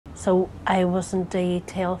So I wasn't to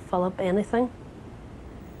tell Philip anything.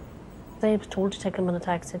 I was told to take him in a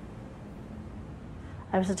taxi.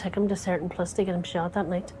 I was to take him to a certain place to get him shot that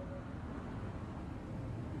night.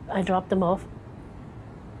 I dropped him off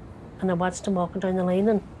and I watched him walking down the lane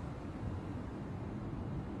and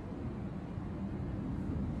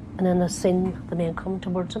then I seen the man come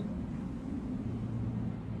towards him.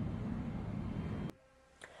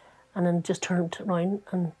 And then just turned around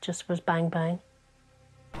and just was bang, bang.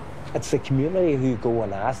 It's the community who go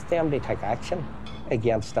and ask them to take action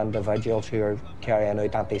against individuals who are carrying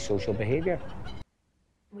out antisocial behaviour.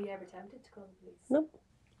 Were you ever tempted to call the police? Nope.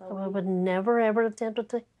 I would never, ever attempted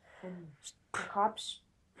to. The cops?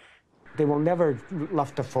 They will never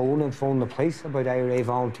lift the phone and phone the police about IRA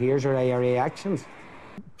volunteers or IRA actions.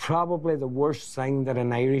 Probably the worst thing that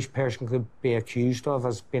an Irish person could be accused of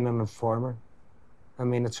is being an informer. I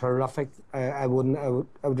mean, it's horrific. I would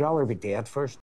rather be dead first.